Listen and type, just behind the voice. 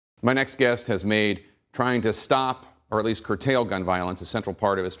My next guest has made trying to stop or at least curtail gun violence a central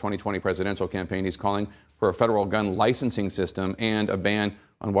part of his 2020 presidential campaign. He's calling for a federal gun licensing system and a ban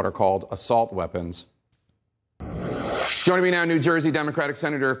on what are called assault weapons. Joining me now, New Jersey Democratic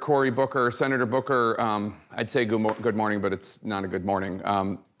Senator Cory Booker. Senator Booker, I'd say good morning, but it's not a good morning.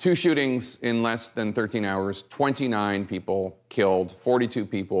 2 shootings in less than 13 hours, 29 people killed, 42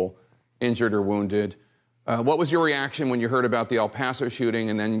 people injured or wounded. What was your reaction when you heard about the El Paso shooting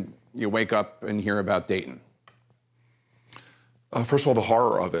and then you wake up and hear about Dayton? First of all, the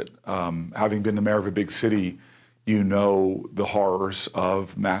horror of it. Having been the mayor of a big city, you know the horrors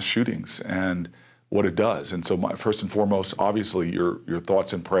of mass shootings and what it does. And so first and foremost, obviously, your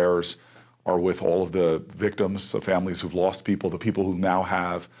thoughts and prayers are with all of the victims, the families who've lost people, the people who now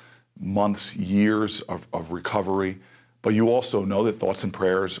have months, years of recovery. But you also know that thoughts and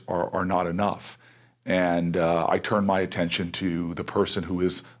prayers are not enough. And I turn my attention to the person who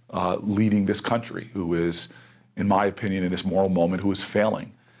is leading this country, who is, in my opinion, in this moral moment, who is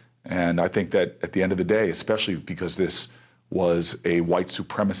failing. And I think that at the end of the day, especially because this was a white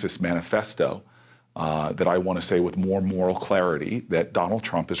supremacist manifesto, that I want to say with more moral clarity that Donald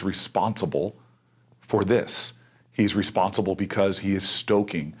Trump is responsible for this. He's responsible because he is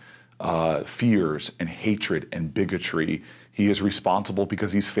stoking fears and hatred and bigotry. He is responsible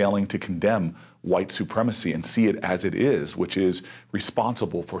because he's failing to condemn white supremacy and see it as it is, which is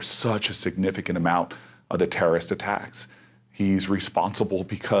responsible for such a significant amount of the terrorist attacks. He's responsible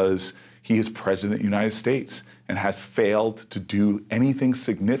because he is president of the United States and has failed to do anything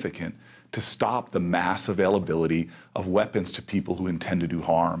significant to stop the mass availability of weapons to people who intend to do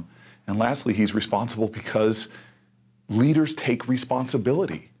harm. And lastly, he's responsible because leaders take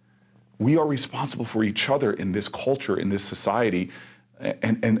responsibility. We are responsible for each other in this culture, in this society,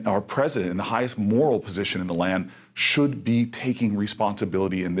 and our president, in the highest moral position in the land, should be taking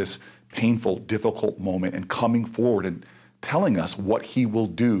responsibility in this painful, difficult moment and coming forward and telling us what he will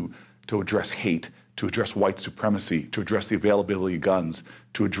do to address hate, to address white supremacy, to address the availability of guns,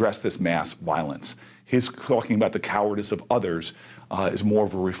 to address this mass violence. His talking about the cowardice of others is more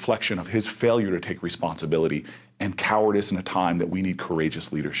of a reflection of his failure to take responsibility and cowardice in a time that we need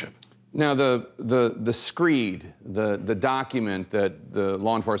courageous leadership. Now, the screed, the document that the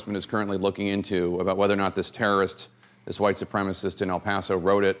law enforcement is currently looking into about whether or not this terrorist, this white supremacist in El Paso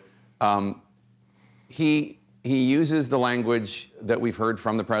wrote it, he uses the language that we've heard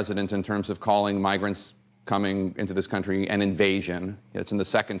from the president in terms of calling migrants coming into this country an invasion. It's in the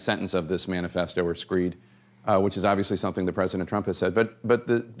second sentence of this manifesto or screed, which is obviously something that President Trump has said. But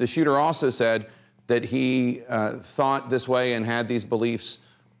the shooter also said that he thought this way and had these beliefs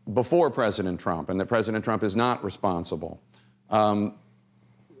before President Trump, and that President Trump is not responsible. I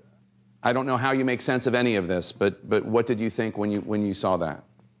don't know how you make sense of any of this, but what did you think when you saw that?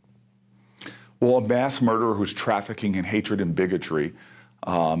 Well, a mass murderer who's trafficking in hatred and bigotry,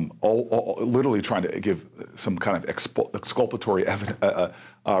 literally trying to give some kind of exculpatory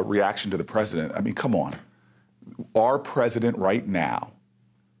reaction to the president. I mean, come on. Our president right now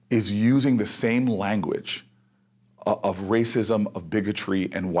is using the same language of racism, of bigotry,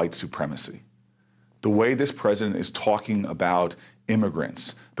 and white supremacy. The way this president is talking about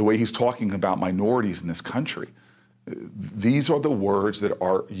immigrants, the way he's talking about minorities in this country, these are the words that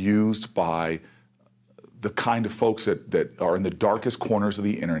are used by the kind of folks that are in the darkest corners of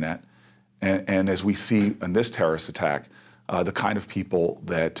the internet, and as we see in this terrorist attack, the kind of people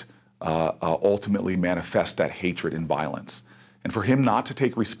that ultimately manifest that hatred and violence. And for him not to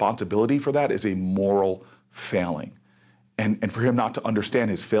take responsibility for that is a moral failing. And for him not to understand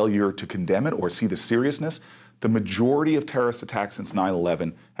his failure to condemn it or see the seriousness, the majority of terrorist attacks since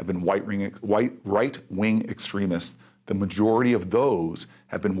 9/11 have been right-wing extremists. The majority of those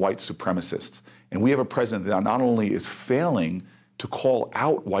have been white supremacists. And we have a president that not only is failing to call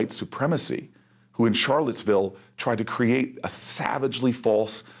out white supremacy, who in Charlottesville tried to create a savagely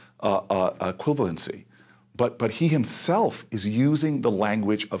false equivalency, but he himself is using the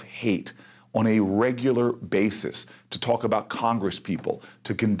language of hate on a regular basis to talk about Congress people,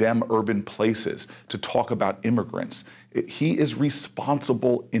 to condemn urban places, to talk about immigrants. He is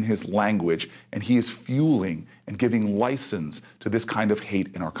responsible in his language, and he is fueling and giving license to this kind of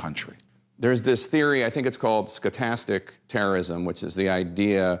hate in our country. There's this theory, I think it's called stochastic terrorism, which is the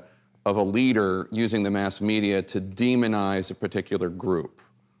idea of a leader using the mass media to demonize a particular group,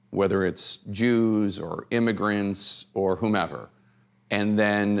 whether it's Jews or immigrants or whomever. And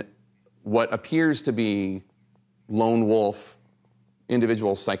then what appears to be lone wolf,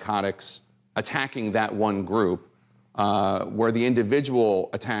 individual psychotics attacking that one group, where the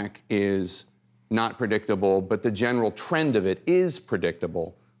individual attack is not predictable, but the general trend of it is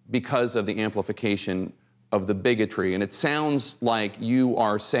predictable because of the amplification of the bigotry. And it sounds like you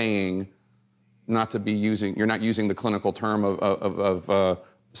are saying, you're not using the clinical term of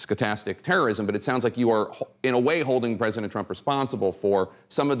stochastic terrorism, but it sounds like you are, in a way, holding President Trump responsible for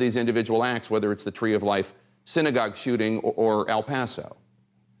some of these individual acts, whether it's the Tree of Life synagogue shooting or El Paso.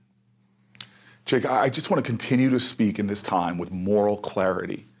 Jake, I just want to continue to speak in this time with moral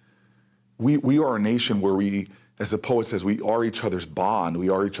clarity. We are a nation where we, as the poet says, we are each other's bond, we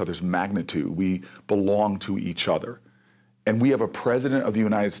are each other's magnitude, we belong to each other. And we have a president of the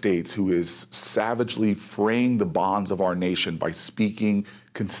United States who is savagely fraying the bonds of our nation by speaking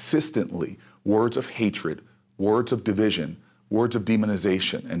consistently words of hatred, words of division, words of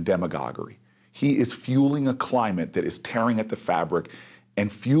demonization and demagoguery. He is fueling a climate that is tearing at the fabric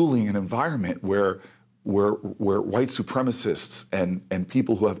and fueling an environment where white supremacists and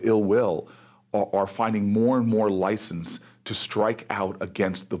people who have ill will are finding more and more license to strike out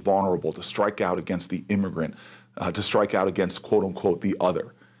against the vulnerable, to strike out against the immigrant, to strike out against, quote unquote, the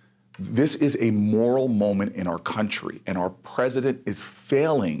other. This is a moral moment in our country, and our president is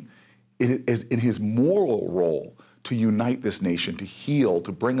failing in his moral role to unite this nation, to heal,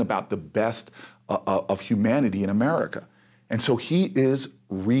 to bring about the best of humanity in America. And so he is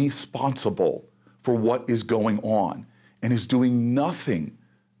responsible for what is going on and is doing nothing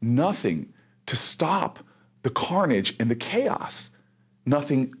to stop the carnage and the chaos.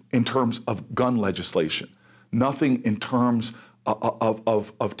 Nothing in terms of gun legislation, nothing in terms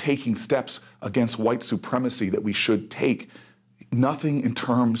of taking steps against white supremacy that we should take, nothing in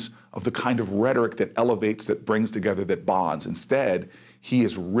terms of the kind of rhetoric that elevates, that brings together, that bonds. Instead, he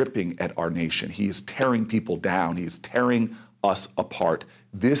is ripping at our nation. He is tearing people down. He is tearing us apart.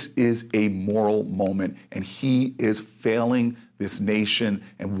 This is a moral moment, and he is failing this nation.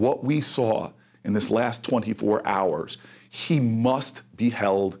 And what we saw in this last 24 hours, he must be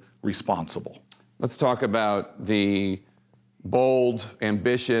held responsible. Let's talk about the bold,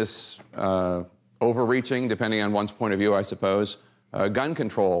 ambitious, overreaching, depending on one's point of view, I suppose, gun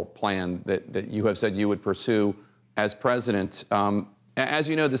control plan that you have said you would pursue as president. As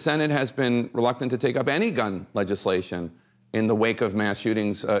you know, the Senate has been reluctant to take up any gun legislation in the wake of mass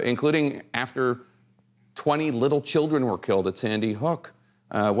shootings, including after 20 little children were killed at Sandy Hook,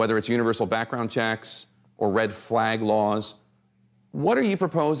 whether it's universal background checks or red flag laws. What are you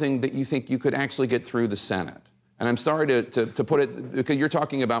proposing that you think you could actually get through the Senate? And I'm sorry to put it, because you're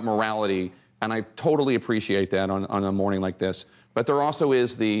talking about morality, and I totally appreciate that on a morning like this. But there also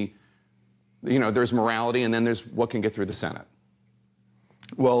is there's morality, and then there's what can get through the Senate.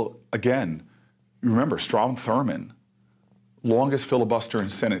 Well, again, remember, Strom Thurmond, longest filibuster in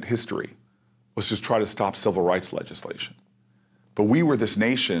Senate history, was just try to stop civil rights legislation. But we were this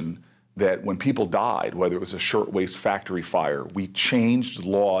nation that when people died, whether it was a shirtwaist factory fire, we changed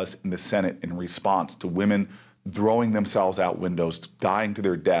laws in the Senate in response to women throwing themselves out windows, dying to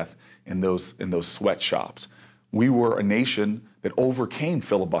their death in those sweatshops. We were a nation that overcame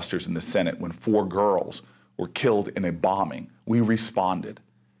filibusters in the Senate when 4 girls were killed in a bombing. We responded.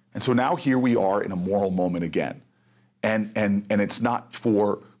 And so now here we are in a moral moment again. And it's not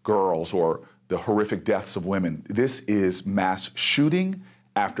for girls or the horrific deaths of women. This is mass shooting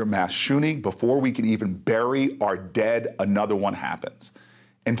after mass shooting. Before we can even bury our dead, another one happens.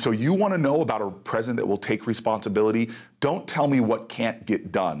 And so you want to know about a president that will take responsibility? Don't tell me what can't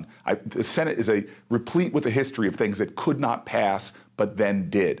get done. The Senate is replete with a history of things that could not pass, but then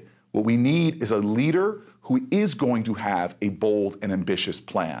did. What we need is a leader who is going to have a bold and ambitious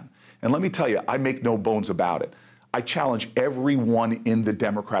plan. And let me tell you, I make no bones about it. I challenge everyone in the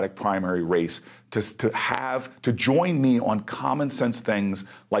Democratic primary race to join me on common sense things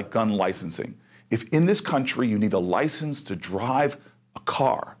like gun licensing. If in this country you need a license to drive a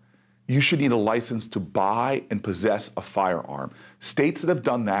car, you should need a license to buy and possess a firearm. States that have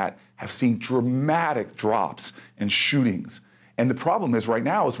done that have seen dramatic drops in shootings. And the problem is right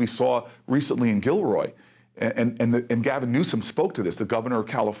now, as we saw recently in Gilroy, and Gavin Newsom spoke to this, the governor of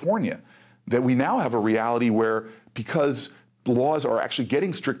California, that we now have a reality where, because laws are actually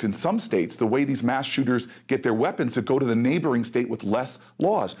getting strict in some states, the way these mass shooters get their weapons to go to the neighboring state with less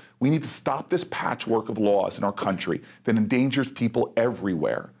laws. We need to stop this patchwork of laws in our country that endangers people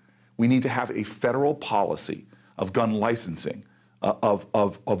everywhere. We need to have a federal policy of gun licensing, of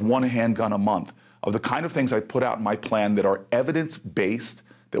one handgun a month, of the kind of things I put out in my plan that are evidence-based,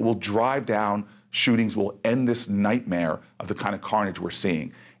 that will drive down shootings, will end this nightmare of the kind of carnage we're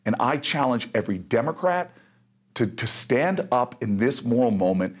seeing. And I challenge every Democrat to stand up in this moral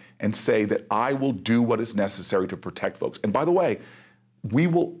moment and say that I will do what is necessary to protect folks. And by the way,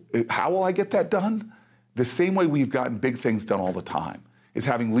 how will I get that done? The same way we've gotten big things done all the time. is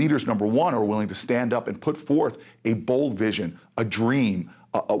having leaders, number one, who are willing to stand up and put forth a bold vision, a dream,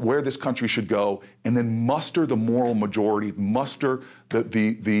 where this country should go, and then muster the moral majority, muster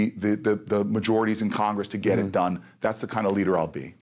the majorities in Congress to get it done. That's the kind of leader I'll be.